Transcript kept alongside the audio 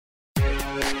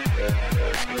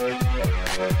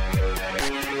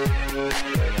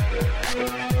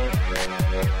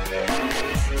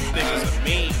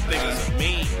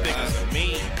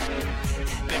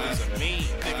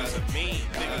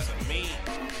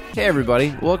Hey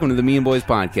everybody, welcome to the Mean Boys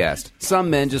Podcast. Some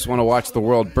men just want to watch the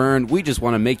world burn, we just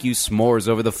want to make you s'mores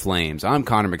over the flames. I'm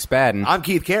Connor McSpadden. I'm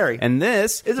Keith Carey. And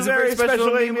this is a very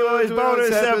special Mean Boys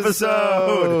bonus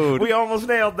episode. We almost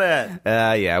nailed that.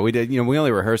 Yeah, we did. We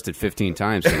only rehearsed it 15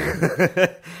 times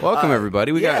here. Welcome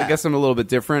everybody. We got something a little bit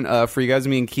different for you guys.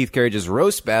 Me and Keith Carey just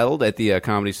roast battled at the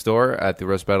Comedy Store at the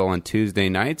roast battle on Tuesday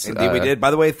nights. Indeed we did.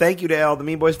 By the way, thank you to all the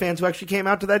Mean Boys fans who actually came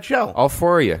out to that show. All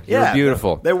four of you. You were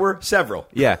beautiful. There were several.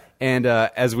 Yeah. And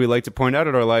as we like to point out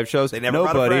at our live shows,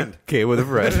 nobody came with a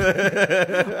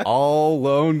friend. All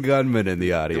lone gunmen in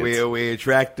the audience. We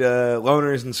attract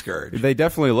loners and scourge. They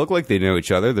definitely look like they know each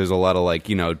other. There's a lot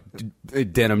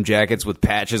of denim jackets with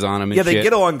patches on them and shit. Yeah, they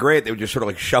get along great. They would just sort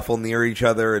of shuffle near each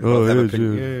other and both have a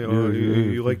picture.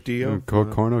 You like Dio?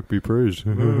 Karnak be praised.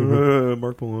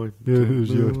 Mark Malloy. Yeah,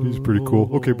 he's pretty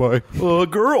cool. Okay, bye.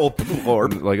 Girl.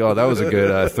 That was a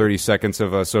good 30 seconds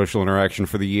of social interaction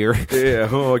for the year. Yeah,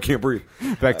 I can't breathe.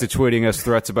 Back to tweeting us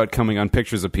threats about coming on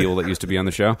Pictures of people that used to be on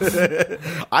the show.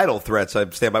 Idle threats, I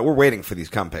stand by. We're waiting for these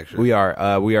cum pictures. We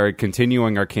are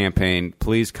continuing our campaign.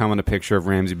 Please comment a picture of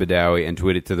Ramsey Badawi and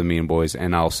tweet it to the Mean Boys,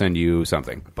 and I'll send you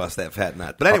something. Bust that fat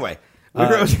nut. But anyway... We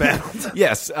roast battled.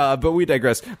 Yes, but we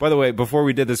digress. By the way, before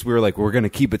we did this, we were like, we're going to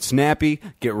keep it snappy,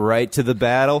 get right to the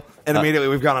battle. And immediately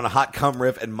we've gone on a hot cum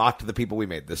riff and mocked the people we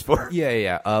made this for.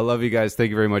 Yeah. Love you guys. Thank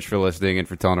you very much for listening and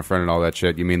for telling a friend and all that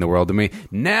shit. You mean the world to me.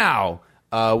 Now,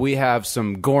 we have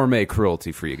some gourmet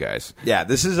cruelty for you guys. Yeah,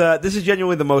 this is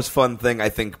genuinely the most fun thing I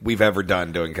think we've ever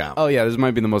done doing comedy. Oh, yeah, this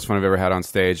might be the most fun I've ever had on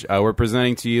stage. We're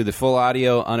presenting to you the full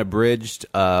audio, unabridged.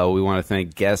 We want to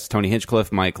thank guests Tony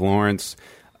Hinchcliffe, Mike Lawrence,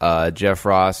 Jeff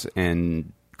Ross,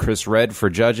 and Chris Red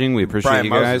for judging. We appreciate Brian you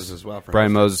guys. Moses as well.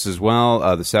 Brian Moses as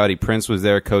well. The Saudi Prince was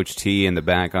there. Coach T in the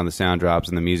back on the sound drops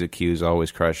and the music cues,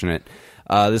 always crushing it.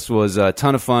 This was a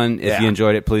ton of fun. If you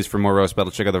enjoyed it, please, for more Roast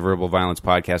Battle, check out the Verbal Violence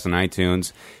podcast on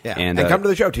iTunes. Yeah, and come to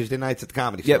the show Tuesday nights at the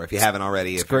Comedy Store if you haven't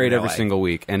already. It's great every single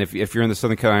week. And if you're in the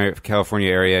Southern California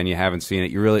area and you haven't seen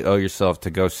it, you really owe yourself to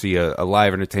go see a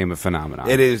live entertainment phenomenon.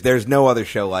 It is. There's no other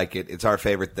show like it. It's our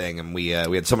favorite thing, and we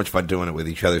had so much fun doing it with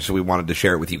each other, so we wanted to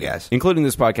share it with you guys. Including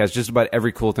this podcast, just about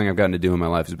every cool thing I've gotten to do in my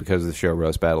life is because of the show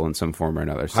Roast Battle in some form or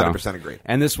another. So, 100% agree.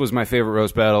 And this was my favorite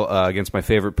Roast Battle against my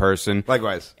favorite person.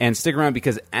 Likewise. And stick around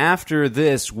because after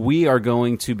this, we are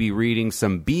going to be reading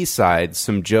some B-sides,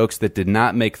 some jokes that did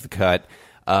not make the cut.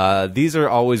 These are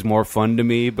always more fun to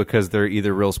me because they're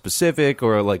either real specific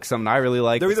or like something I really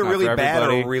like. They're either really bad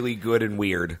or really good and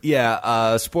weird.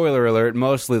 Yeah, spoiler alert,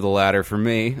 mostly the latter for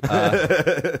me.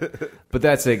 But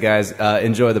that's it, guys.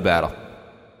 Enjoy the battle.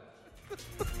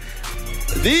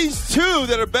 These two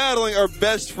that are battling are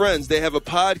best friends. They have a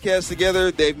podcast together.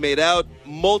 They've made out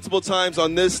multiple times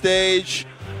on this stage,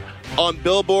 on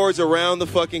billboards around the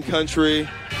fucking country.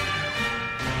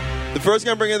 The first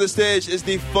guy I'm bringing to the stage is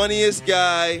the funniest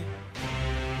guy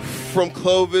from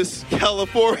Clovis,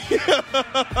 California.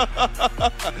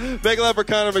 Make it loud for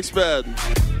Connor McSpadden.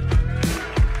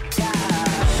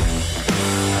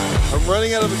 I'm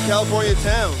running out of California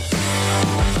towns.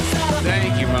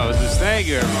 Thank you, Moses. Thank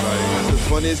you, everybody. That's the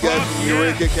funniest guy from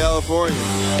Eureka, California.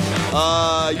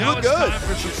 You look good.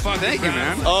 Thank you,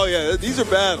 man. Oh, yeah. These are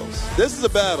battles. This is a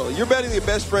battle. You're battling your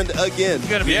best friend again. It's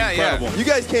going to be incredible. You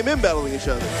guys came in battling each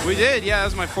other. We did, yeah. That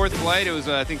was my fourth flight. It was,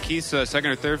 I think, Keith's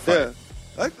second or third fight. Yeah.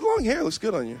 That long hair looks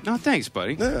good on you. No, thanks,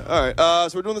 buddy. Yeah. All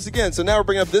right. So we're doing this again. So now we're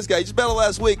bringing up this guy. He just battled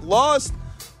last week. Lost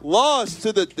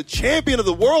to the champion of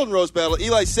the world in roast battle,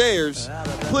 Eli Sayers.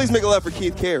 Please make a laugh for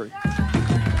Keith Carey.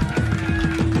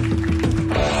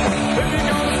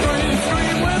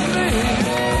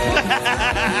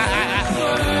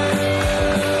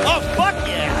 Oh, fuck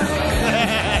yeah.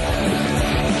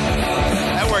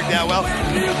 That worked out well.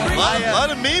 A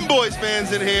lot of Mean Boys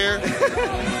fans in here.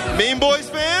 Mean Boys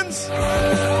fans?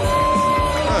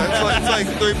 It's like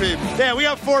 3 people. Yeah, we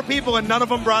have 4 people and none of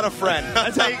them brought a friend.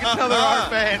 That's how you can tell they're our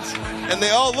fans. And they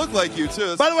all look like you,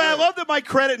 too. By the way, I love that my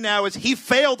credit now is he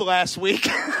failed last week.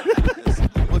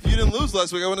 Well, if you didn't lose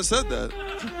last week, I wouldn't have said that.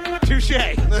 Touche.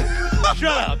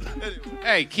 Shut up.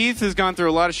 Hey, Keith has gone through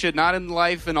a lot of shit, not in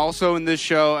life and also in this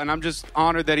show, and I'm just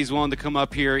honored that he's willing to come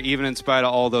up here even in spite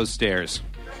of all those stares.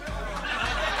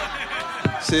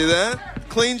 See that?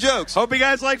 Clean jokes. Hope you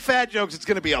guys like fat jokes. It's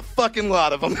going to be a fucking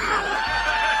lot of them.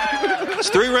 It's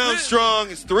 3 rounds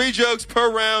strong. It's 3 jokes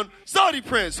per round. Saudi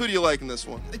Prince, who do you like in this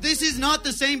one? This is not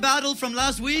the same battle from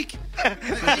last week.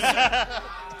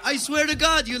 I swear to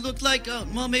God, you look like,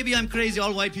 well, maybe I'm crazy.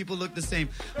 All white people look the same.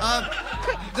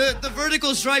 The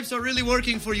vertical stripes are really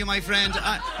working for you, my friend.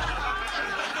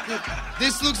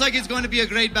 This looks like it's going to be a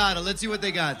great battle. Let's see what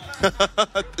they got.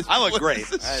 I look great.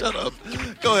 Shut up.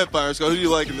 Go ahead, Byron Scott. Who do you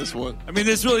like in this one? I mean,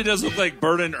 this really does look like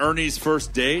Bert and Ernie's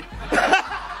first date.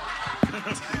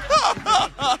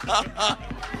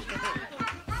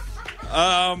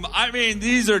 I mean,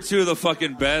 these are two of the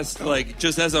fucking best. Like,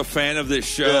 just as a fan of this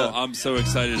show, I'm so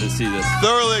excited to see this.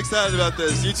 Thoroughly excited about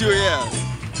this. You two are,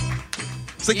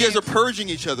 It's like you guys are purging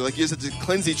each other. Like you guys have to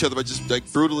cleanse each other by just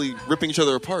like brutally ripping each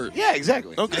other apart. Yeah,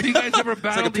 exactly. Okay. Have you guys ever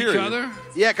battled each other?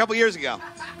 Yeah, a couple years ago.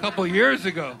 A couple years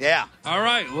ago? Yeah. All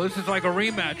right. Well, this is like a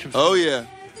rematch. Oh, yeah.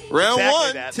 Round Exactly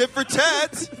one, that. tit for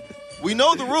tat. We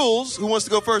know the rules. Who wants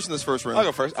to go first in this first round? I'll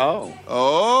go first. Oh.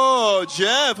 Oh,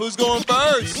 Jeff, who's going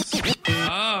first?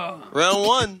 Oh. Round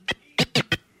one.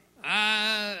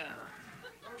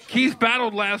 Keith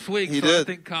battled last week, He so did. I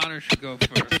think Connor should go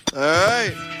first. All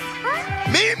right.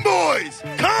 Mean Boys,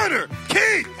 Connor,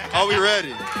 Keith. Are we ready?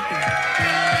 We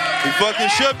fucking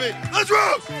should be. Let's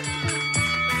roll.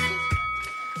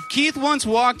 Keith once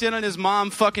walked in on his mom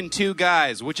fucking 2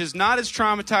 guys, which is not as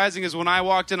traumatizing as when I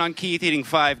walked in on Keith eating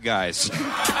 5 guys.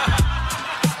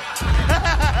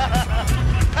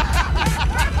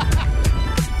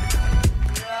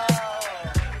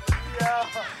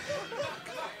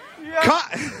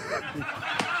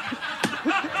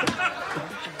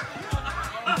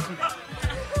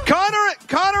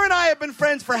 Connor and I have been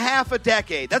friends for half a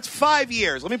decade. That's 5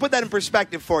 years. Let me put that in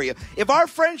perspective for you. If our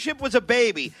friendship was a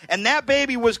baby and that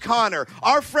baby was Connor,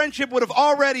 our friendship would have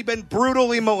already been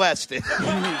brutally molested.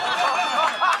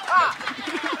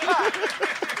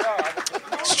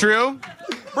 It's true.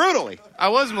 Brutally. I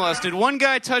was molested. One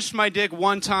guy touched my dick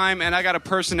one time, and I got a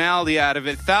personality out of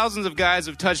it. Thousands of guys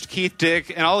have touched Keith's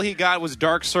dick, and all he got was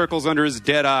dark circles under his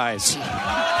dead eyes.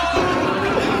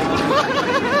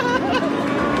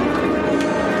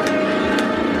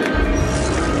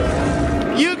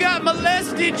 You got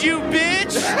molested, you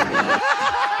bitch!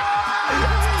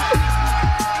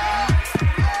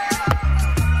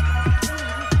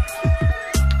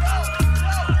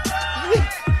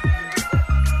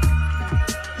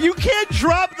 You can't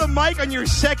drop the mic on your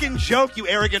second joke, you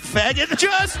arrogant faggot.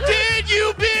 Just did,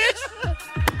 you bitch!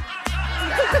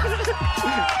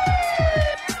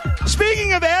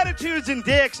 Speaking of attitudes and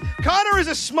dicks, Connor is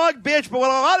a smug bitch, but what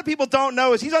a lot of people don't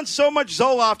know is he's on so much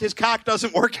Zoloft his cock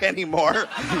doesn't work anymore.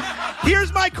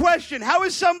 Here's my question. How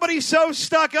is somebody so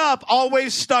stuck up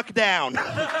always stuck down?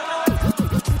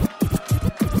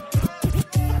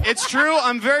 It's true,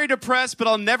 I'm very depressed, but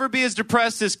I'll never be as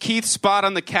depressed as Keith's spot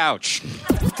on the couch.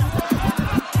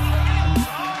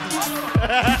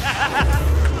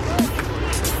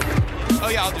 Oh,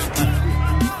 yeah, I'll do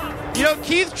it. You know,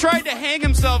 Keith tried to hang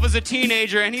himself as a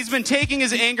teenager, and he's been taking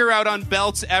his anger out on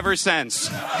belts ever since.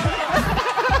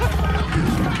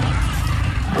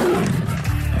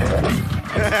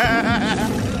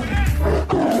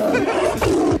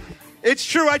 It's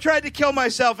true, I tried to kill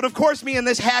myself, and of course me and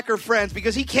this hacker friends,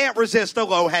 because he can't resist a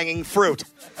low-hanging fruit.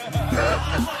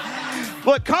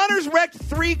 Look, Connor's wrecked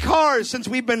 3 cars since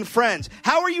we've been friends.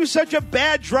 How are you such a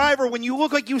bad driver when you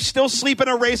look like you still sleep in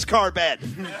a race car bed?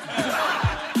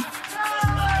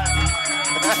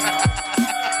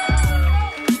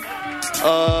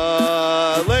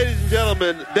 Ladies and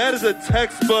gentlemen, that is a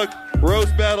textbook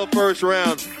roast battle first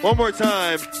round. One more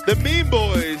time, the Mean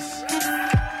Boys.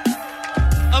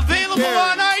 Available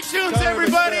on iTunes,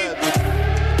 everybody!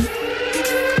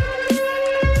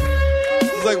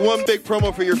 This is like one big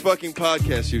promo for your fucking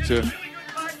podcast, you two.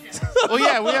 Well,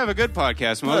 yeah, we have a good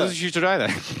podcast. Moses, you should try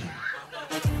that.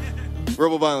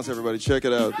 Verbal Violence, everybody. Check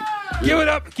it out. Give it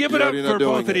up You're for already not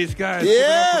doing both of it. these guys.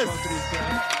 Yes! Give it up for both of these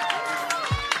guys.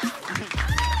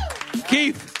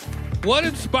 Keith, what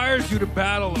inspires you to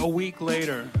battle a week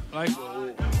later? Like,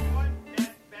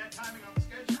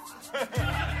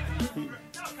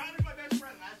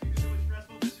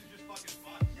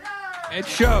 it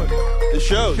showed. It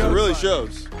shows. It really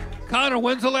shows. Connor,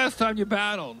 when's the last time you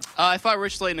battled? I fought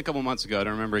Rich Slayton a couple months ago. I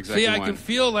don't remember exactly See, I when. can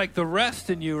feel like the rest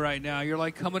in you right now. You're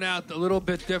like coming out a little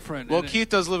bit different. Well, And Keith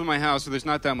does live in my house, so there's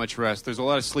not that much rest. There's a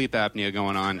lot of sleep apnea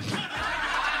going on.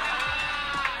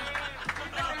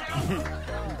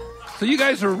 So you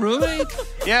guys are roommates?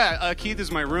 Yeah, Keith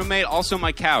is my roommate, also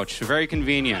my couch. Very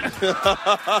convenient. Whoa.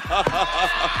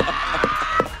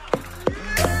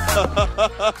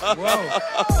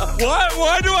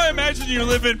 Why do I imagine you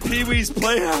live in Pee-wee's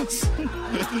Playhouse?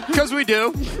 Because we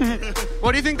do.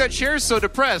 Why do you think that chair's so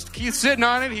depressed? Keith's sitting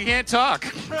on it, he can't talk.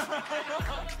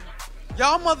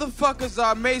 Y'all motherfuckers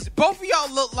are amazing. Both of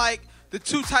y'all look like the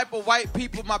two type of white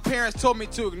people my parents told me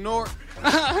to ignore.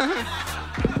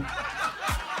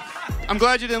 I'm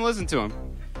glad you didn't listen to him.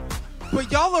 But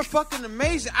y'all are fucking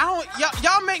amazing.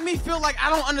 Y'all make me feel like I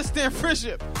don't understand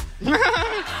friendship.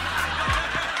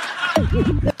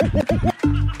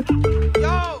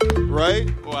 Yo. Right?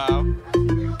 Wow.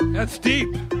 That's deep.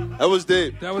 That was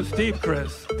deep. That was deep,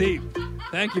 Chris. Deep.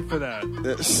 Thank you for that.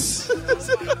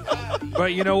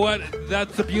 But you know what?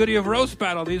 That's the beauty of Roast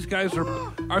Battle. These guys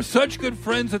are such good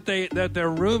friends that they're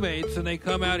roommates, and they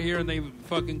come out here and they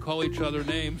fucking call each other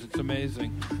names. It's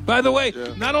amazing. By the way,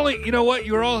 not only, you know what,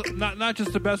 you're all not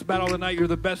just the best battle of the night, you're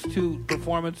the best two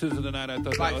performances of the night. I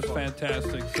thought that was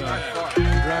fantastic. So,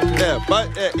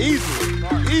 congratulations.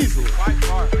 Easily. By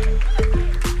far.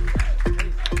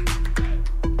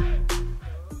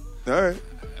 All right.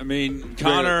 I mean,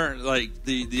 Connor, like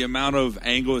the amount of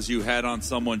angles you had on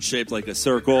someone shaped like a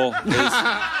circle.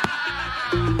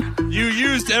 You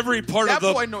used every part that of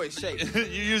the. Boy know his shape. You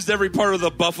used every part of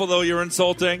the buffalo you're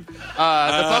insulting. The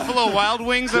Buffalo Wild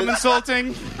Wings I'm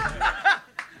insulting.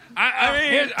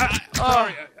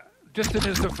 Sorry. Just in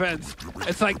his defense,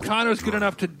 it's like Connor's good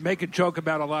enough to make a joke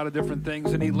about a lot of different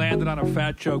things, and he landed on a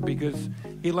fat joke because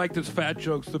he liked his fat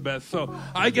jokes the best. So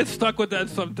I get stuck with that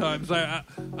sometimes. I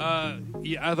thought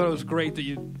it was great that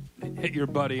you hit your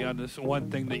buddy on this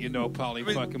one thing that you know probably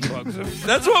fucking bugs him.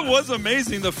 That's what was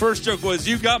amazing. The first joke was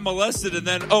you got molested, and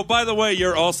then, oh, by the way,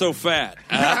 you're also fat.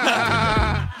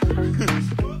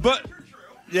 But,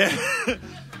 yeah.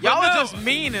 Y'all are just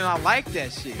mean, and I like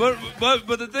that shit. But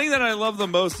the thing that I love the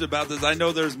most about this, I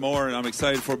know there's more, and I'm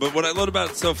excited for it, but what I love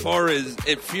about it so far is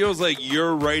it feels like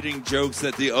you're writing jokes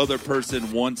that the other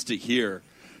person wants to hear.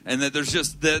 And that there's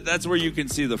just, that's where you can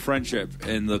see the friendship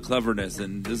and the cleverness,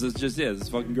 and this is just, this is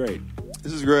fucking great.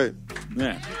 This is great.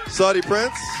 Yeah. Saudi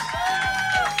Prince?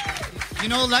 You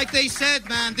know, like they said,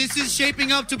 man, this is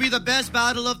shaping up to be the best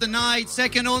battle of the night,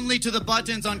 second only to the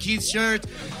buttons on Keith's shirt.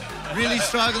 Really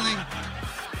struggling.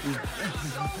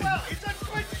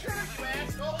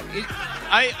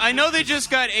 I know they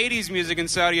just got 80s music in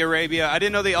Saudi Arabia. I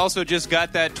didn't know they also just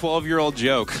got that 12-year-old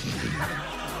joke.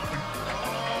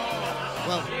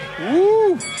 Well,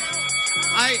 woo!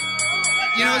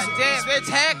 Damn, they're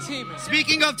tag teaming.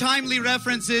 Speaking of timely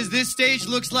references, this stage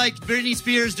looks like Britney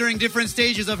Spears during different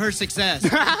stages of her success.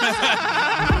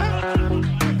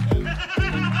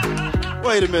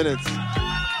 Wait a minute.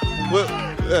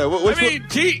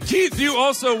 Keith, you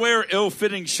also wear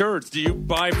ill-fitting shirts. Do you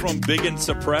buy from Big and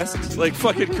Suppressed? Like,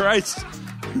 fucking Christ.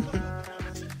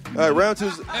 All right, round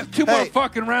two. Two more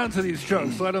fucking rounds of these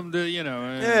jokes. Let them do,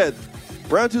 Yeah,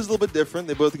 round two is a little bit different.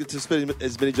 They both get to spit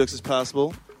as many jokes as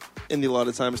possible in the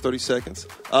allotted time is 30 seconds.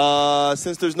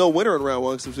 Since there's no winner in round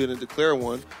one, since we didn't declare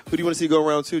one, who do you want to see go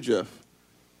round two, Jeff?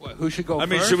 What, who should go first?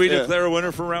 I mean, should we declare a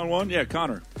winner for round one? Yeah,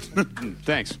 Connor.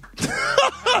 Thanks.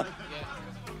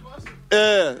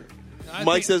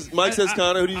 Mike says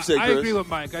Connor. Who do you say, Chris? I agree with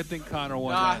Mike. I think Connor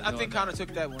won. I think Connor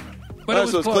took that one. But all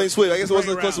right, so it's clean sweep. I guess it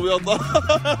wasn't as close as we all thought.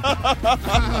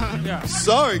 Yeah.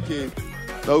 Sorry, Keith.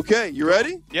 Okay, you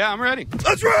ready? Yeah, I'm ready.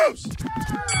 Let's roast!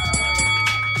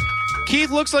 Keith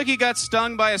looks like he got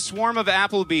stung by a swarm of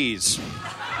Applebees.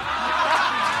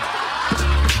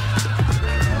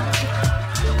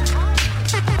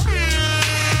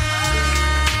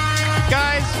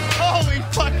 Guys, Holy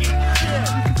fucking shit.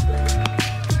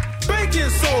 Baking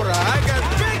soda. I got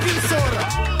baking soda.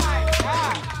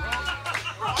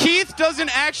 Keith doesn't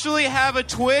actually have a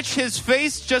Twitch. His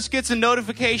face just gets a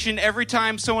notification every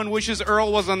time someone wishes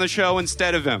Earl was on the show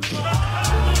instead of him.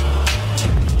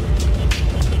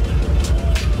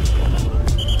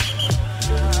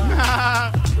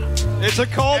 It's a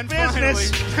cold business.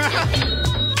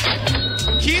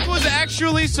 Keith was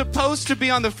actually supposed to be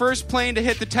on the first plane to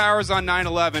hit the towers on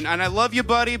 9/11, and I love you,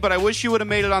 buddy, but I wish you would have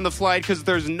made it on the flight because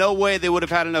there's no way they would have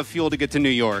had enough fuel to get to New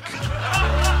York.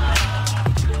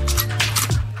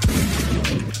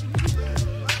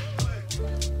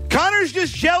 Connor's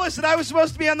just jealous that I was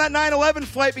supposed to be on that 9/11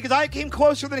 flight because I came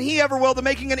closer than he ever will to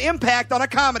making an impact on a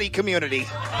comedy community.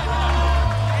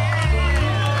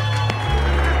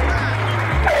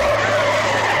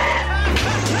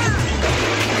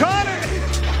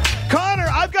 Connor,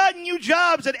 I've gotten you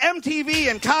jobs at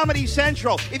MTV and Comedy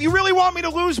Central. If you really want me to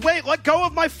lose weight, let go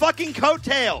of my fucking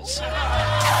coattails.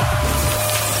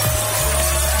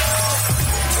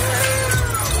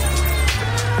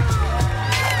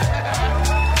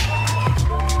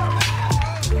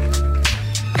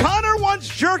 Connor once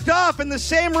jerked off in the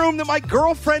same room that my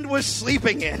girlfriend was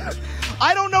sleeping in.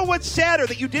 I don't know what's sadder,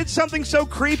 that you did something so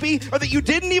creepy or that you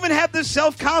didn't even have the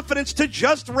self-confidence to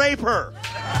just rape her.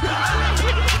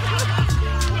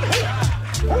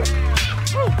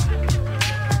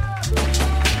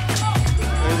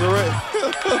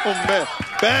 Oh, man.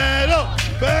 Battle.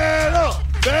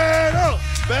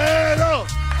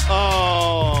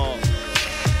 Oh.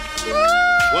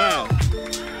 Wow.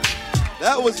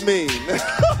 That was mean.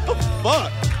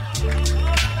 Fuck.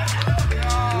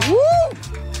 Woo.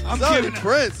 I'm Sorry, giving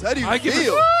Prince. How do you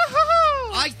feel?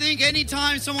 I think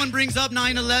anytime someone brings up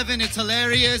 9/11, it's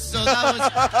hilarious. So that was.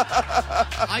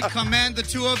 I commend the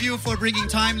two of you for bringing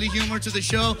timely humor to the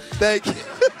show. Thank you.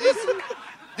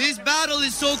 This battle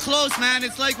is so close, man.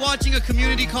 It's like watching a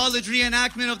community college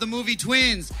reenactment of the movie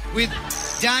Twins with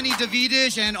Danny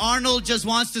DeVito and Arnold just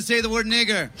wants to say the word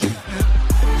nigger.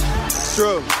 It's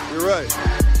true. You're right.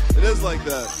 It is like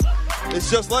that. It's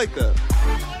just like that.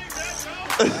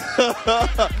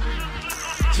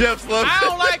 Jeff's love. I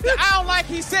don't like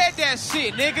he said that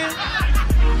shit, nigga.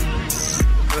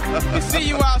 We see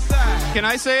you outside. Can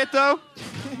I say it though?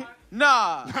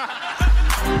 Nah.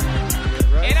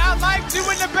 And I liked you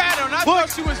in the battle, and I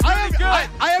thought she was really good.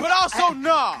 But also,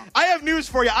 nah. I have news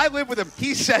for you. I live with him.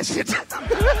 He says it.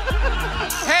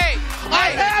 Hey,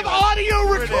 I have audio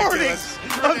recordings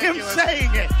of him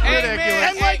saying it. Hey, man,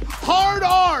 and like hard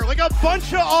R, like a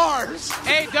bunch of R's.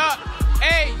 Hey, dog.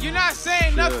 Hey, you're not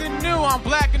saying nothing new on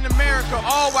Black in America.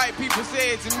 All white people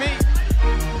say it to me.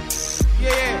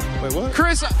 Yeah. Wait, what?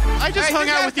 Chris, I just hung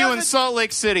out with you in Salt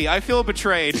Lake City. I feel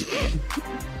betrayed.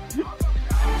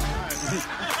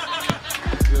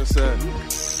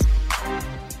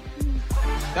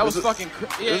 That was fucking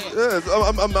I'm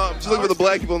just looking for the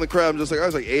black people in the crowd. I'm just like, I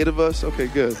was like 8 of us. Okay,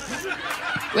 good.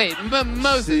 Wait, but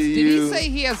Moses, See did you. he say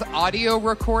he has audio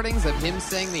recordings of him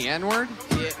saying the N-word?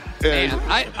 Yeah. Man,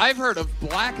 I've heard of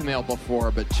blackmail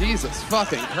before, but Jesus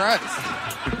fucking Christ.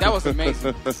 That was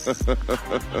amazing.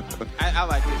 I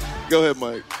liked it. Go ahead,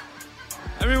 Mike.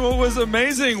 I mean, what was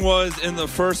amazing was in the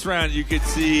first round, you could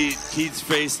see Keith's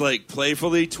face like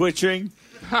playfully twitching.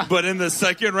 But in the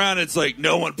second round, it's like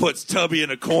no one puts Tubby in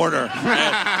a corner.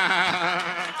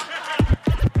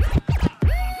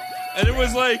 And it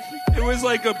was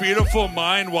like a beautiful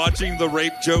mind watching the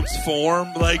rape jokes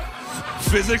form, like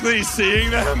physically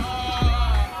seeing them.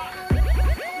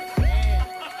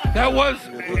 That was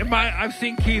I've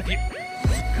seen Keith.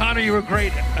 Connor, you were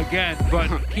great again, but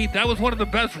Keith, that was one of the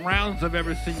best rounds I've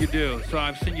ever seen you do. So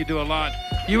I've seen you do a lot.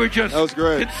 You were just That was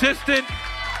great. consistent,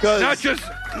 not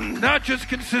just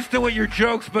consistent with your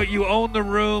jokes, but you owned the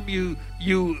room. You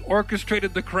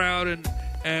orchestrated the crowd,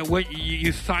 and when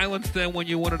you silenced them when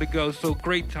you wanted to go. So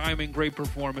great timing, great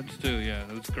performance too. Yeah,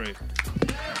 that was great.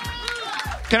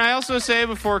 Can I also say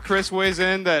before Chris weighs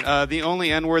in that the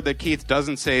only N-word that Keith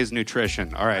doesn't say is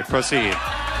nutrition? All right, proceed.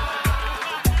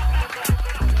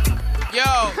 Yo.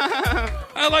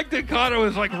 I like that Connor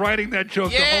was like writing that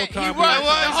joke the whole time. He was the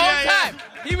whole time.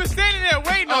 He was standing there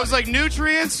waiting. I was like,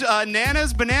 nutrients,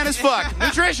 nanas, bananas, fuck,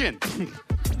 nutrition.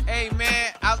 Hey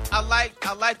man, I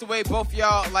like the way both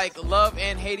y'all like love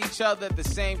and hate each other at the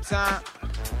same time.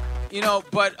 You know,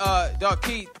 but dog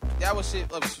Keith, that was shit.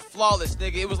 It was flawless,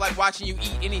 nigga. It was like watching you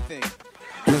eat anything.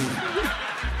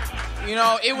 You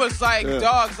know, it was like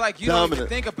dogs, like you don't even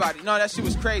think about it. No, that shit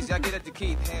was crazy. I get it to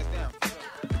Keith, hands down.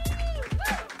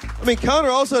 I mean, Connor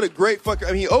also had a great fucking.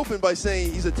 I mean, he opened by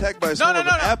saying he's attacked by someone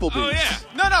with Applebee's. Oh yeah,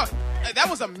 no, that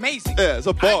was amazing. Yeah, it's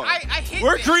a bar. I hit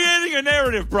We're it. creating a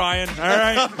narrative, Brian. All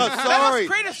right.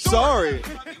 Sorry.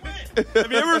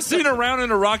 Have you ever seen a round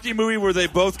in a Rocky movie where they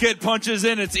both get punches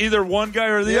in? It's either one guy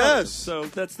or the other. So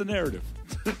that's the narrative.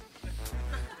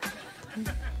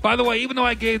 By the way, even though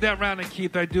I gave that round to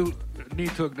Keith, I do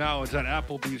need to acknowledge that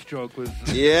Applebee's joke was...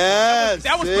 Yes.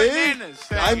 That was see? bananas.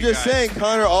 I'm just saying,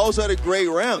 Connor also had a great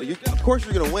round. Of course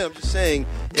you're going to win. I'm just saying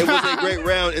it was a great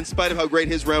round in spite of how great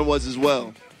his round was as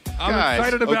well. I'm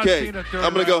excited about seeing a third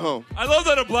I'm going to go home. I love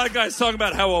that a black guy's talking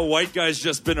about how a white guy's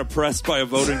just been oppressed by a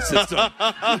voting system.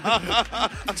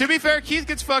 To be fair, Keith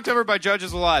gets fucked over by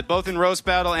judges a lot, both in roast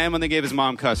battle and when they gave his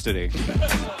mom custody.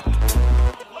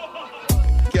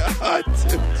 God,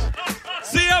 dude.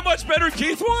 See how much better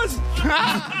Keith was?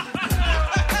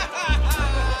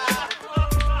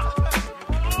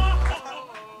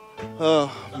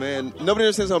 Oh, man. Nobody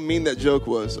understands how mean that joke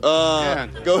was.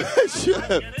 Go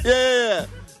ahead.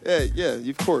 Yeah,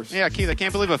 of course. Yeah, Keith, I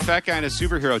can't believe a fat guy in a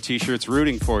superhero t-shirt's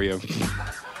rooting for you.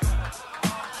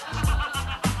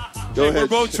 Go ahead. We're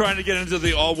both trying to get into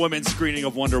the all-women screening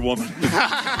of Wonder Woman.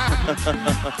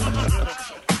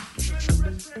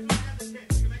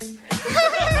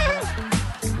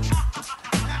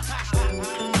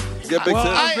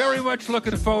 I'm very much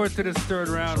looking forward to this third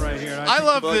round right here. I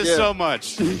love this so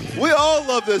much. We all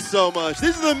love this so much.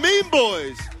 These are the Meme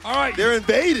Boys. All right. They're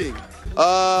invading.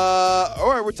 All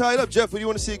right, we're tied up. Jeff, who do you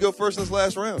want to see go first in this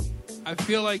last round? I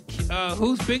feel like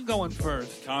who's been going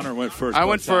first? Connor went first. I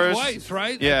went first. Twice,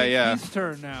 right? Yeah, I think yeah. Keith's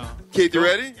turn now. Keith, you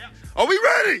ready? Are we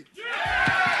ready?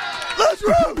 Yeah! Let's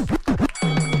roll!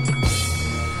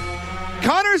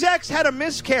 Connor's ex had a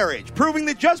miscarriage, proving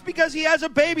that just because he has a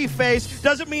baby face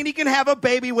doesn't mean he can have a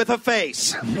baby with a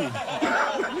face.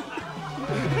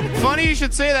 Funny you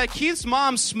should say that. Keith's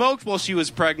mom smoked while she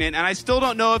was pregnant, and I still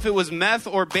don't know if it was meth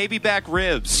or baby back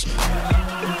ribs.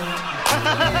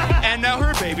 And now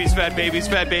her baby's fat, baby's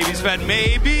fat, baby's fat.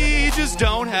 Maybe just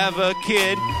don't have a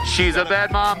kid. She's a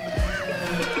bad mom.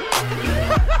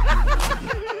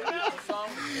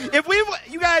 If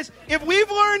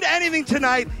we've learned anything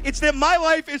tonight, it's that my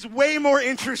life is way more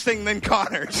interesting than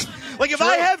Connor's. Like, if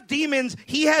I have demons,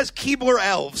 he has Keebler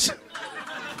elves.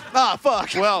 Ah,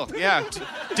 fuck. Well, yeah.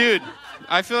 Dude,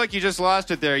 I feel like you just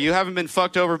lost it there. You haven't been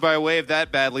fucked over by a wave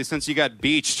that badly since you got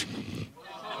beached.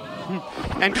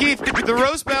 And Keith, the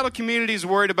roast battle community is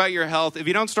worried about your health. If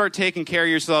you don't start taking care of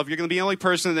yourself, you're going to be the only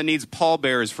person that needs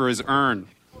pallbearers for his urn.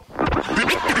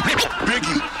 Biggie.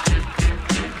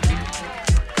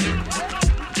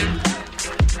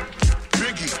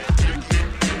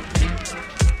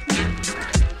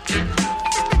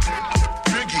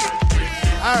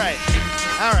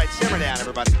 All right, simmer down,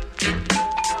 everybody.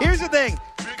 Here's the thing.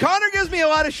 Connor gives me a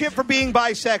lot of shit for being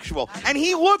bisexual, and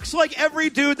he looks like every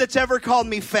dude that's ever called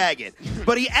me faggot,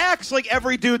 but he acts like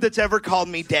every dude that's ever called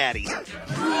me daddy.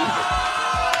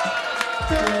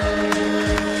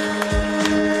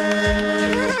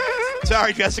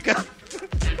 Sorry, Jessica. All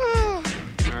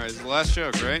right, it's the last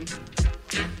joke, right?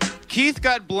 Keith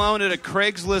got blown at a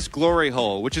Craigslist glory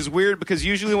hole, which is weird because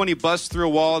usually when he busts through a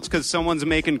wall, it's because someone's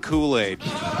making Kool-Aid.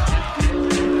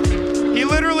 He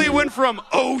literally went from,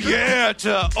 oh yeah,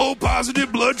 to, oh,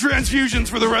 positive blood transfusions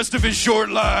for the rest of his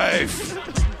short life.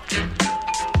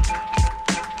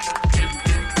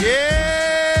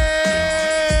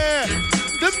 Yeah!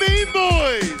 The Mean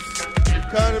Boys!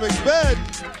 Connor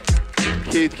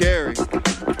McSped, Keith Carey,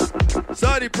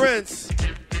 Saudi Prince,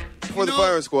 for the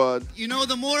Firing Squad. You know,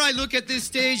 the more I look at this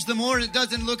stage, the more it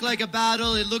doesn't look like a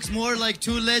battle. It looks more like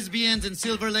two lesbians in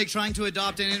Silver Lake trying to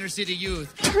adopt an inner city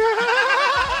youth.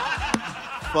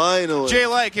 Finally. Jay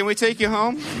Light, can we take you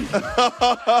home? I'm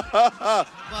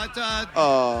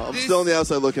still on the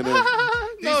outside looking in.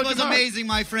 This was amazing,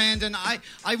 my friend, and I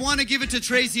want to give it to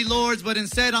Tracy Lords, but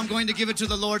instead I'm going to give it to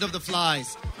the Lord of the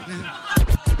Flies.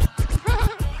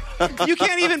 You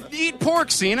can't even eat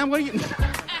pork, Cena. What are you...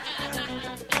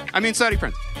 I mean, Saudi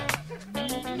Prince.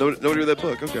 Nobody read that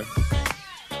book. Okay.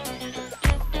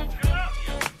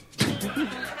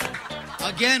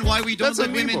 Again, why we don't That's a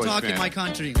let Mean women Boys talk fan. in my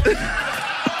country. Just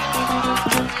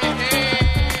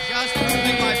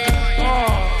proving my point.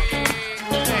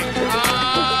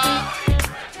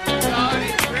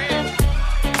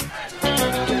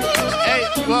 Hey,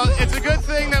 well, it's a good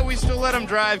thing that we still let him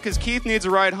drive because Keith needs a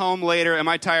ride home later and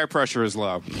my tire pressure is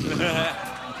low.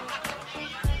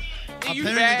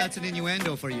 Apparently that's an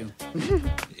innuendo for you.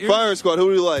 Firing Squad, who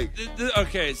do you like?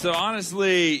 Okay, so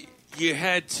honestly, you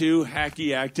had two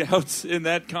hacky act-outs in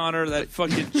that, Connor, that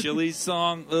fucking Chili's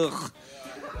song. Ugh.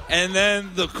 And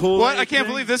then the cool. What? I can't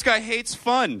believe this guy hates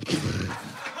fun.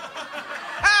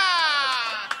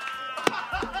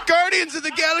 Guardians of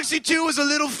the Galaxy 2 was a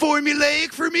little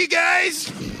formulaic for me, guys.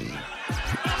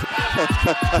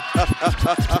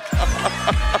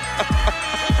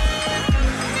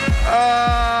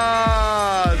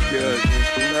 That's good.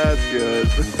 That's good.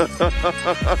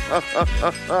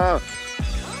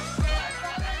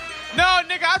 No,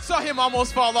 nigga, I saw him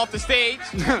almost fall off the stage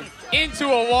into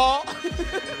a wall.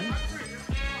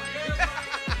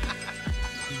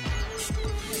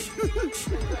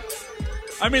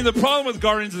 I mean, the problem with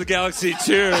Guardians of the Galaxy 2...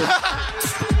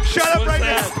 Shut up right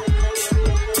now.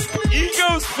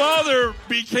 Ego's father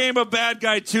became a bad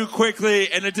guy too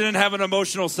quickly, and it didn't have an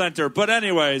emotional center. But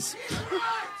anyways...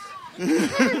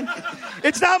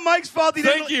 It's not Mike's fault he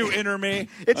didn't... Thank you, Inner Me.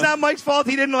 It's not Mike's fault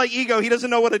he didn't like Ego. He doesn't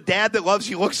know what a dad that loves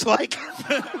you looks like.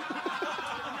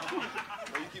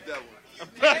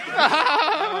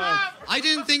 I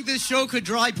didn't think this show could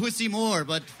dry pussy more,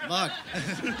 but fuck.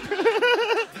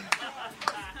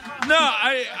 No,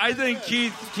 I think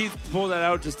Keith pulled that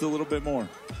out just a little bit more.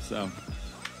 So,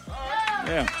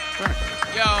 yeah.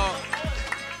 Yo,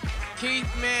 Keith,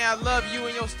 man, I love you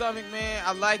and your stomach, man.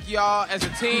 I like y'all as a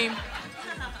team.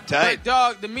 Tight. But,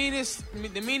 dog, the meanest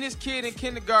kid in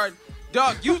kindergarten,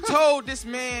 dog, you told this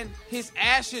man his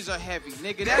ashes are heavy,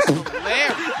 nigga. That's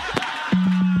hilarious.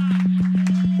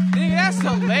 Nigga, that's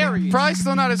hilarious. Probably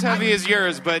still not as heavy as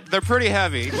yours, but they're pretty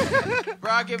heavy.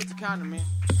 Bro, I'll give it to Connor, man.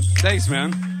 Thanks,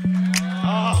 man.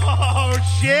 Oh,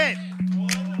 shit.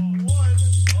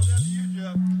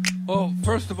 Well,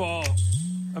 first of all,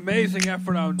 amazing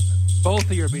effort on both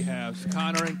of your behalves,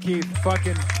 Connor and Keith.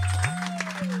 Fucking,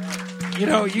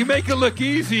 you make it look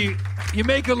easy. You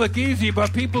make it look easy,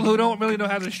 but people who don't really know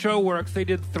how the show works, they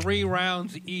did 3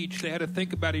 rounds each. They had to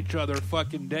think about each other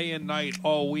fucking day and night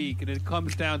all week, and it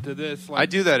comes down to this. I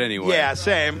do that anyway. Yeah,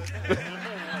 same.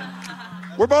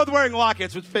 We're both wearing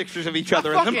lockets with pictures of each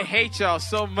other I in them. fucking hate y'all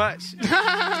so much.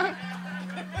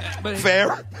 But,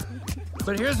 Fair.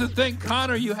 But here's the thing,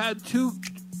 Connor, you had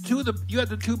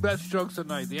the 2 best jokes of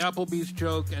the night. The Applebee's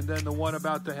joke and then the one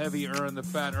about the heavy urn, the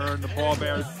fat urn, the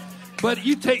pallbearers. But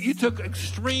you took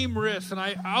extreme risks, and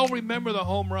I'll remember the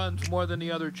home runs more than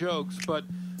the other jokes, but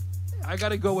I got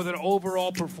to go with an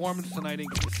overall performance tonight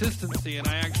and consistency, and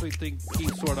I actually think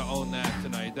Keith sort of owned that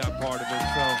tonight, that part of it.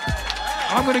 So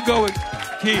I'm going to go with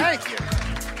Keith. Thank you.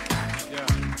 Yeah.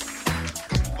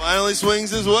 Finally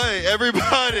swings his way.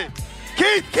 Everybody.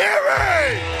 Keith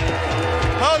Carey!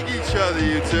 Hug each other,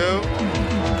 you two.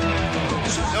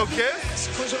 No kiss?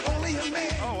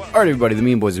 All right, everybody, the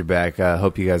Mean Boys are back.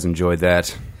 Hope you guys enjoyed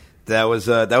that. That was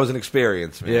an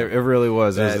experience, man. Yeah, it really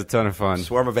was. It was a ton of fun.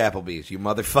 Swarm of Applebee's, you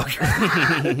motherfucker.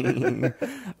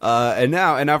 And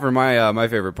now for my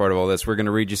favorite part of all this, we're going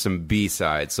to read you some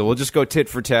B-sides. So we'll just go tit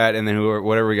for tat, and then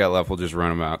whatever we got left, we'll just run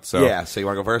them out. So yeah, so you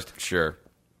want to go first? Sure.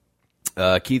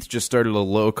 Keith just started a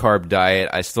low-carb diet.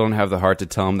 I still don't have the heart to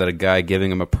tell him that a guy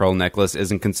giving him a pearl necklace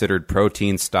isn't considered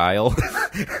protein style.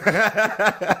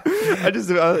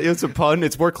 It's a pun.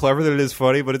 It's more clever than it is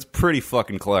funny, but it's pretty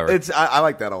fucking clever. I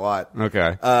like that a lot.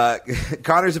 Okay.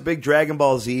 Connor's a big Dragon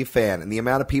Ball Z fan, and the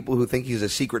amount of people who think he's a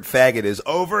secret faggot is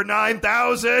over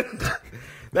 9,000.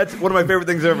 That's one of my favorite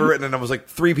things I've ever written, and I was like,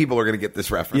 3 people are going to get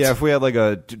this reference. Yeah, if we had like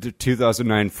a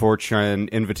 2009 4chan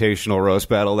Invitational roast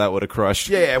battle, that would have crushed.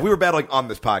 Yeah, we were battling on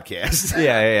this podcast.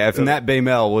 Yeah. If Nat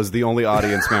Baymel was the only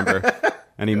audience member,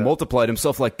 and he multiplied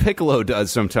himself like Piccolo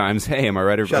does sometimes. Hey, am I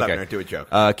right? Shut up, nerd. Do a joke.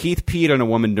 Keith peed on a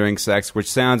woman during sex,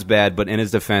 which sounds bad, but in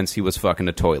his defense, he was fucking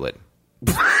a toilet.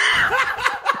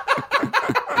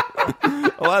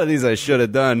 A lot of these I should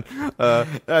have done.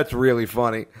 That's really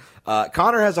funny.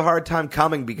 Connor has a hard time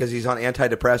coming because he's on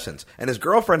antidepressants, and his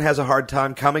girlfriend has a hard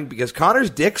time coming because Connor's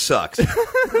dick sucks.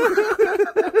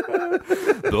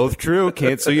 Both true.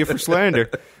 Can't sue you for slander.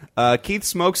 Keith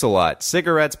smokes a lot.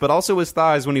 Cigarettes, but also his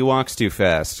thighs when he walks too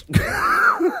fast.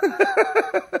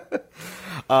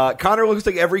 Connor looks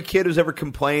like every kid who's ever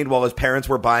complained while his parents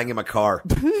were buying him a car.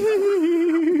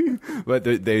 But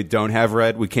they don't have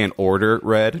red. We can't order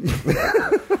red.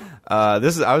 I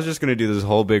was just going to do this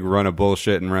whole big run of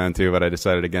bullshit in round 2, but I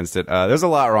decided against it. There's a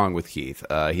lot wrong with Keith.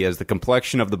 He has the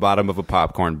complexion of the bottom of a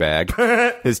popcorn bag.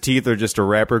 His teeth are just a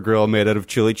wrapper grill made out of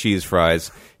chili cheese fries.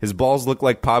 His balls look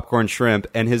like popcorn shrimp,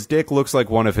 and his dick looks like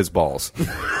one of his balls.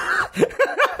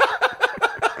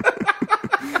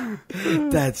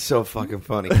 That's so fucking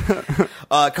funny.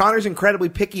 Connor's incredibly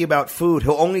picky about food.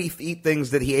 He'll only eat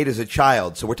things that he ate as a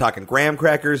child. So we're talking graham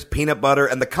crackers, peanut butter,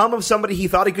 and the cum of somebody he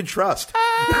thought he could trust.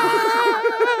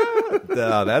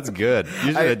 Oh, that's good. You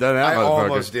should have done that. I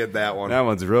almost did that one. That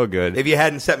one's real good. If you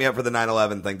hadn't set me up for the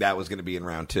 9/11 thing, that was going to be in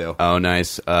round 2. Oh,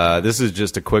 nice. This is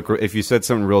just a quick... If you said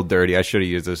something real dirty, I should have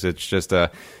used this. It's just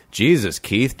Jesus,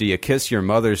 Keith, do you kiss your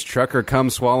mother's trucker cum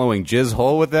swallowing jizz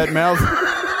hole with that mouth?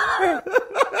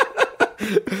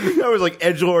 That was like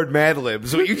edgelord Mad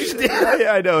Libs. What you just did.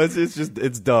 Yeah, I know. It's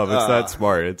dumb. It's not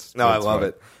smart. I love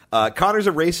it. Connor's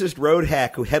a racist road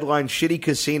hack who headlines shitty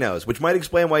casinos, which might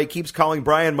explain why he keeps calling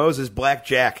Brian Moses Black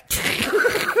Jack. Keith's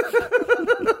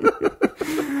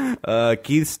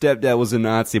stepdad was a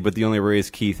Nazi, but the only race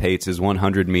Keith hates is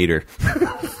 100 meter.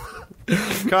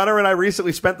 Connor and I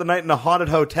recently spent the night in a haunted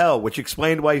hotel, which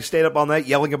explained why he stayed up all night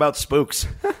yelling about spooks.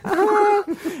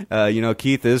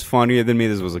 Keith is funnier than me.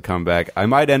 This was a comeback. I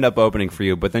might end up opening for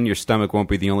you, but then your stomach won't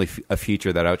be the only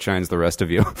feature that outshines the rest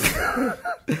of you.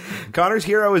 Connor's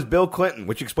hero is Bill Clinton,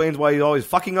 which explains why he's always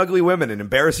fucking ugly women and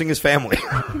embarrassing his family.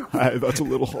 That's a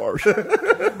little harsh.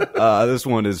 This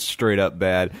one is straight up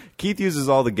bad. Keith uses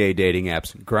all the gay dating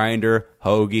apps. Grindr,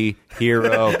 Hoagie,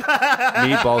 Hero,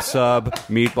 Meatball Sub,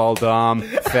 Meatball Dom,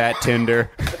 Fat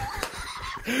Tinder.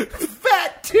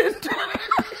 Fat Tinder!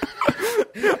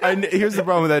 Here's the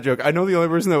problem with that joke. I know the only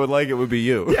person that would like it would be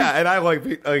you. Yeah, and I like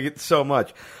it so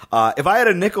much. If I had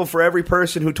a nickel for every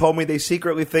person who told me they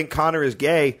secretly think Connor is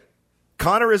gay,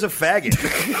 Connor is a faggot.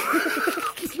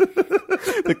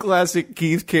 The classic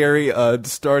Keith Carey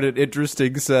start an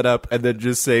interesting setup and then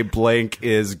just say blank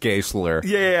is gay slur.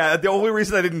 Yeah, the only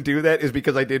reason I didn't do that is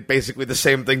because I did basically the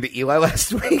same thing to Eli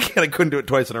last week, and I couldn't do it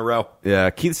twice in a row. Yeah,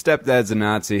 Keith's stepdad's a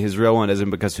Nazi. His real one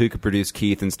isn't because who could produce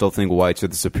Keith and still think whites are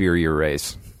the superior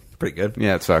race? pretty good.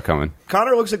 Yeah, it's not coming.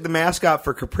 Connor looks like the mascot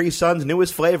for Capri Sun's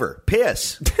newest flavor,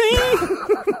 piss.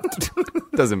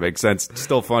 Doesn't make sense. It's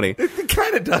still funny. It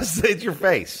kind of does. It's your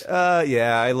face.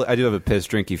 Yeah, I do have a piss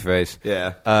drinky face.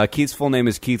 Yeah. Keith's full name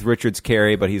is Keith Richards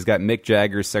Carey, but he's got Mick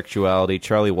Jagger's sexuality,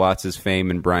 Charlie Watts'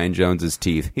 fame, and Brian Jones's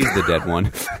teeth. He's the dead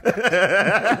one.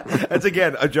 That's,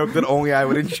 again, a joke that only I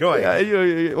would enjoy. I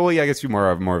guess you're more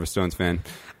of a Stones fan.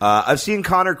 I've seen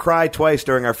Connor cry twice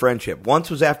during our friendship.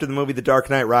 Once was after the movie The Dark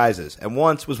Knight Rises, and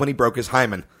once was when he broke his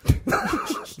hymen.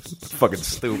 Fucking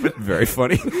stupid. Very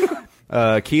funny.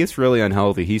 Keith's really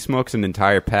unhealthy. He smokes an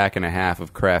entire pack and a half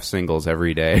of craft singles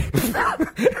every day.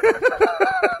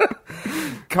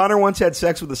 Connor once had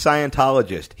sex with a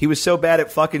Scientologist. He was so bad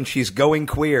at fucking she's going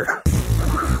queer.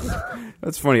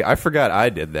 That's funny. I forgot I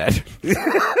did that.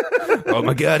 Oh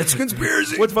my God, it's a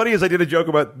conspiracy. What's funny is I did a joke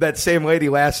about that same lady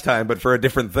last time, but for a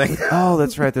different thing. Oh,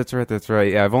 that's right.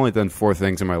 Yeah, I've only done 4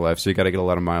 things in my life, so you got to get a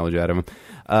lot of mileage out of them.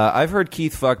 I've heard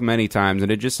Keith fuck many times,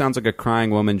 and it just sounds like a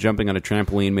crying woman jumping on a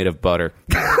trampoline made of butter.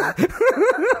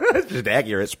 That's just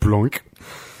accurate. Splunk.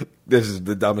 This is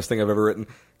the dumbest thing I've ever written.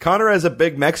 Connor has a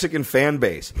big Mexican fan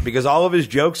base because all of his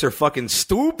jokes are fucking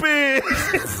stupid.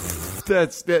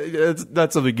 That's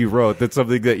something you wrote. That's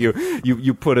something that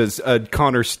you put as a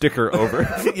Connor sticker over.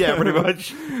 Yeah, pretty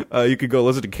much. You could go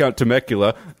listen to Count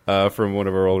Temecula from one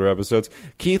of our older episodes.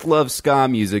 Keith loves ska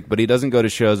music, but he doesn't go to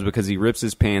shows because he rips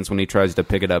his pants when he tries to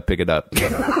pick it up.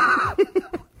 I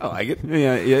like it.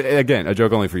 Yeah, again, a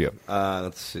joke only for you.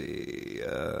 Let's see.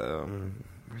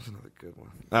 Where's another good one?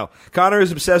 Oh, Connor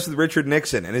is obsessed with Richard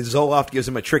Nixon, and his Zoloft gives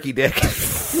him a tricky dick.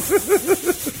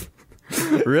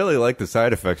 Really like the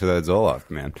side effects of that Zoloft,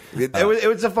 man.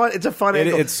 It's a fun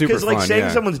angle. It's super fun. Because saying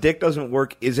yeah. someone's dick doesn't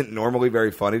work isn't normally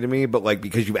very funny to me, but like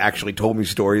because you actually told me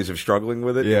stories of struggling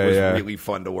with it, it was really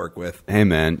fun to work with. Hey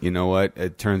man, you know what?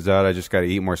 It turns out I just got to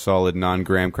eat more solid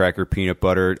non-graham cracker peanut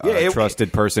butter.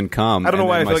 Trusted person cum. I don't know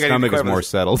why I feel my like stomach is more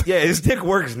settled. Yeah, his dick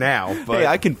works now. But hey,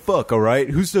 I can fuck. All right,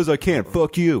 who says I can't?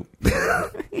 Fuck you.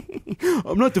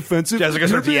 I'm not defensive. Jessica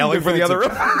starts yelling for the other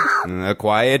room.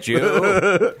 Quiet you.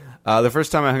 The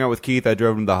first time I hung out with Keith, I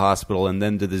drove him to the hospital and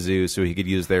then to the zoo so he could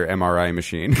use their MRI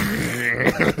machine.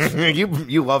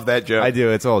 You love that joke. I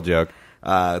do. It's all a joke.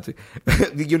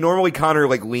 You normally Connor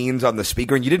like leans on the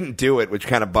speaker, and you didn't do it, which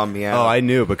kind of bummed me out. Oh, I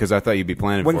knew because I thought you'd be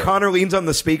planning when for Connor it. leans on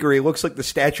the speaker, he looks like the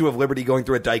Statue of Liberty going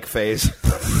through a dyke phase.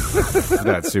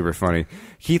 That's super funny.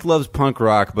 Keith loves punk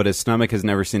rock, but his stomach has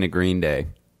never seen a Green Day.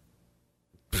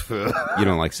 You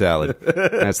don't like salad.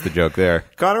 That's the joke there.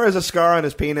 Connor has a scar on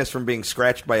his penis from being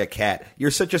scratched by a cat. You're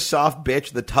such a soft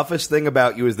bitch. The toughest thing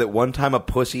about you is that one time a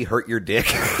pussy hurt your dick.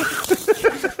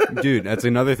 Dude, that's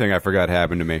another thing I forgot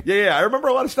happened to me. Yeah, I remember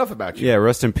a lot of stuff about you. Yeah,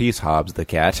 rest in peace, Hobbs the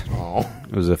cat. Oh.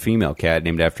 It was a female cat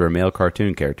named after a male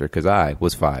cartoon character because I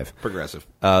was 5. Progressive.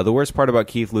 The worst part about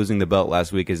Keith losing the belt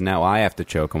last week is now I have to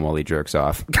choke him while he jerks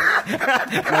off.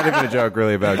 Not even a joke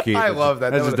really about Keith. I love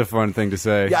that. That's just a fun thing to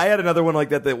say. Yeah, I had another one like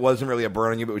that wasn't really a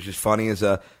burn on you, but was just funny. Is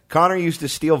Connor used to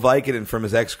steal Vicodin from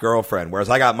his ex-girlfriend, whereas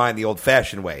I got mine the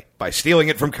old-fashioned way, by stealing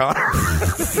it from Connor.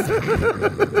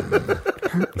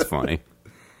 It's funny.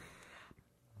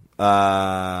 Do you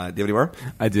have any more?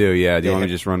 I do, yeah. Do you want me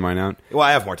to just run mine out? Well,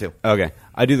 I have more, too. Okay.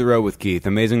 I do the road with Keith.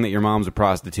 Amazing that your mom's a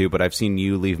prostitute, but I've seen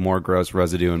you leave more gross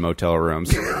residue in motel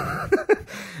rooms.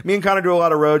 Me and Connor do a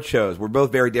lot of road shows. We're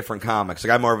both very different comics.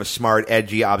 Like, I'm more of a smart,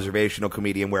 edgy, observational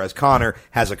comedian, whereas Connor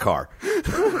has a car.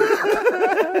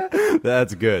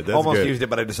 That's good. That's Almost good. used it,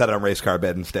 but I decided on race car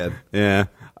bed instead. Yeah.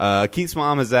 Keith's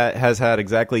mom has had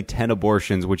exactly 10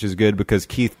 abortions, which is good because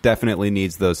Keith definitely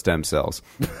needs those stem cells.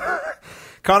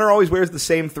 Connor always wears the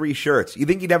same 3 shirts. You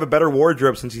think he'd have a better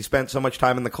wardrobe since he spent so much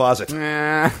time in the closet.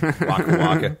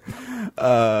 Waka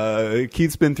waka.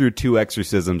 Keith's been through 2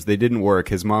 exorcisms. They didn't work.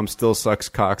 His mom still sucks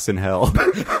cocks in hell.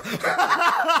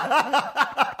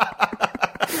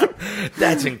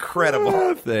 That's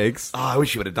incredible. Thanks. Oh, I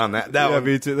wish you would have done that. Yeah,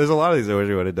 me too. There's a lot of these I wish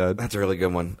you would have done. That's a really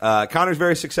good one. Connor's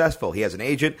very successful. He has an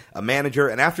agent, a manager,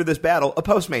 and after this battle, a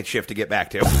Postmates shift to get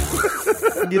back to.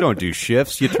 You don't do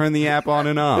shifts. You turn the app on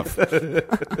and off.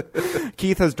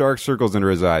 Keith has dark circles under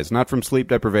his eyes. Not from sleep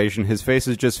deprivation. His face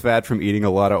is just fat from eating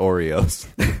a lot of Oreos.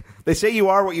 They say you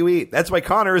are what you eat. That's why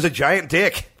Connor is a giant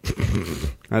dick.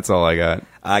 That's all I got.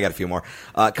 I got a few more.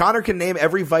 Connor can name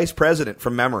every vice president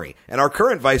from memory, and our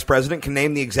current vice president can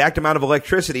name the exact amount of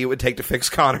electricity it would take to fix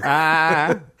Connor.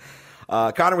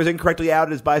 Connor was incorrectly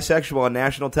outed as bisexual on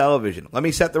national television. Let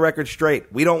me set the record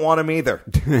straight. We don't want him either.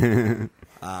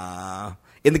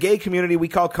 In the gay community, we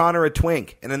call Connor a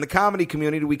twink, and in the comedy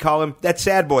community, we call him that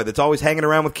sad boy that's always hanging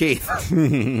around with Keith.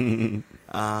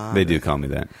 They do call me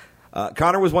that.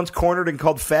 Connor was once cornered and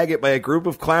called faggot by a group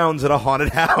of clowns at a haunted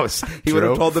house. He would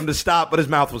have told them to stop, but his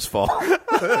mouth was full.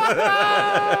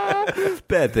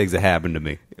 Bad things that happened to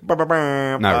me. Not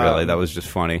really. That was just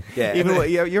funny. Yeah. Even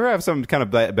you ever have something kind of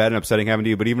bad and upsetting happen to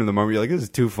you, but even in the moment you're like, this is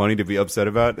too funny to be upset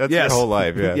about? That's your whole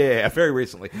life. Yeah. yeah, very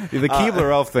recently. The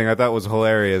Keebler Elf thing I thought was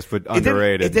hilarious, but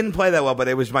underrated. It didn't play that well, but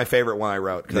it was my favorite one I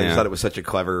wrote because I just thought it was such a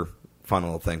clever, fun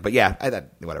little thing. But yeah,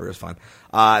 whatever, it was fun.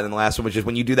 And then the last one was just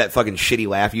when you do that fucking shitty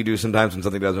laugh you do sometimes when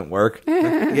something doesn't work.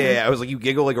 I was like, you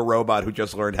giggle like a robot who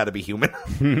just learned how to be human,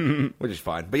 which is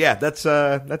fine. But yeah, that's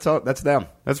them.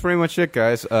 That's pretty much it,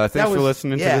 guys. Thanks for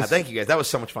listening to this. Yeah, thank you guys. That was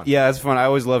so much fun. Yeah, it's fun. I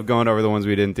always love going over the ones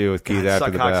we didn't do with Keith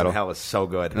after the Suck Cocks battle. in Hell is so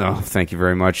good. Oh, thank you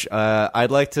very much.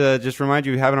 I'd like to just remind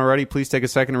you, if you haven't already, please take a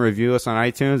second to review us on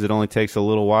iTunes. It only takes a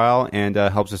little while and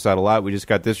helps us out a lot. We just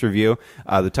got this review.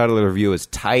 The title of the review is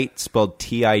Tight, spelled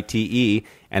T-I-T-E.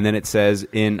 And then it says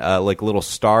in like little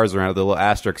stars around it, the little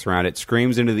asterisks around it,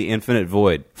 screams into the infinite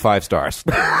void. 5 stars.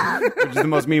 Which is the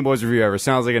most Mean Boys review ever.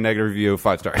 Sounds like a negative review.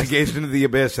 5 stars. I gazed into the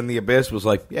abyss, and the abyss was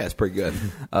like, yeah, it's pretty good.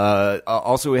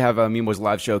 Also, we have a Mean Boys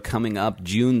live show coming up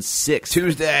June 6th.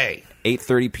 Tuesday.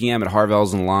 8:30 p.m. at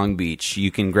Harvell's in Long Beach.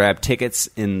 You can grab tickets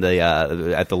in the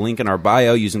at the link in our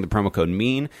bio using the promo code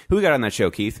MEAN. Who we got on that show,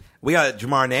 Keith? We got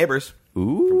Jamar Neighbors.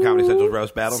 Ooh. From Comedy Central's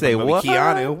Roast Battle. Say from what?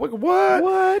 Keanu.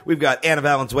 What? We've got Anna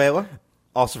Valenzuela,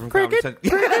 also from Comedy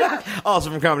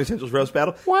Central's Roast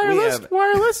Battle.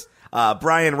 Wireless.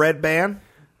 Brian Redban.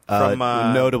 From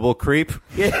Notable Creep.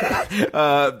 Yeah.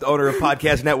 Owner of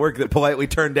Podcast Network that politely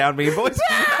turned down Mean Boys.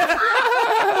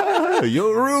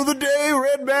 You'll rule the day,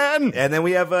 Redban. And then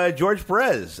we have George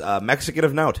Perez, Mexican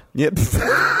of note. Yep.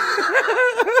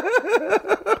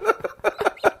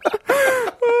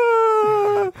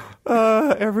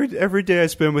 Every day I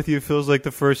spend with you feels like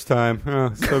the first time.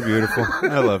 Oh, so beautiful.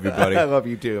 I love you, buddy. I love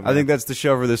you too, man. I think that's the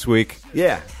show for this week.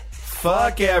 Yeah.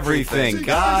 Fuck everything.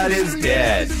 God is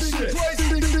dead.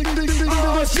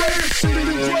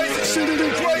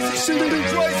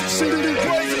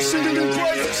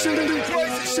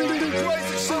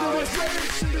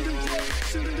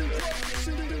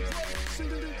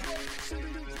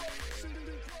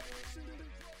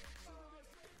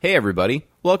 Hey, everybody.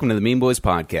 Welcome to the Mean Boys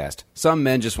Podcast. Some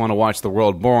men just want to watch the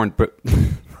world burn, but...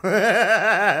 All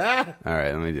right,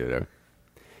 let me do it over.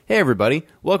 Hey, everybody.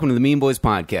 Welcome to the Mean Boys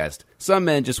Podcast. Some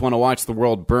men just want to watch the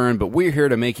world burn, but we're here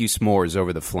to make you s'mores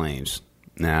over the flames.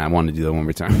 Nah, I want to do that one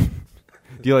more time.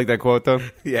 Do you like that quote, though?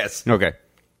 Yes. Okay.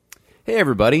 Hey,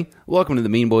 everybody. Welcome to the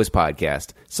Mean Boys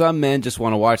Podcast. Some men just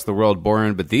want to watch the world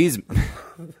burn, but these...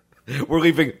 We're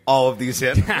leaving all of these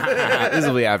in. This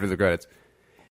will be after the credits.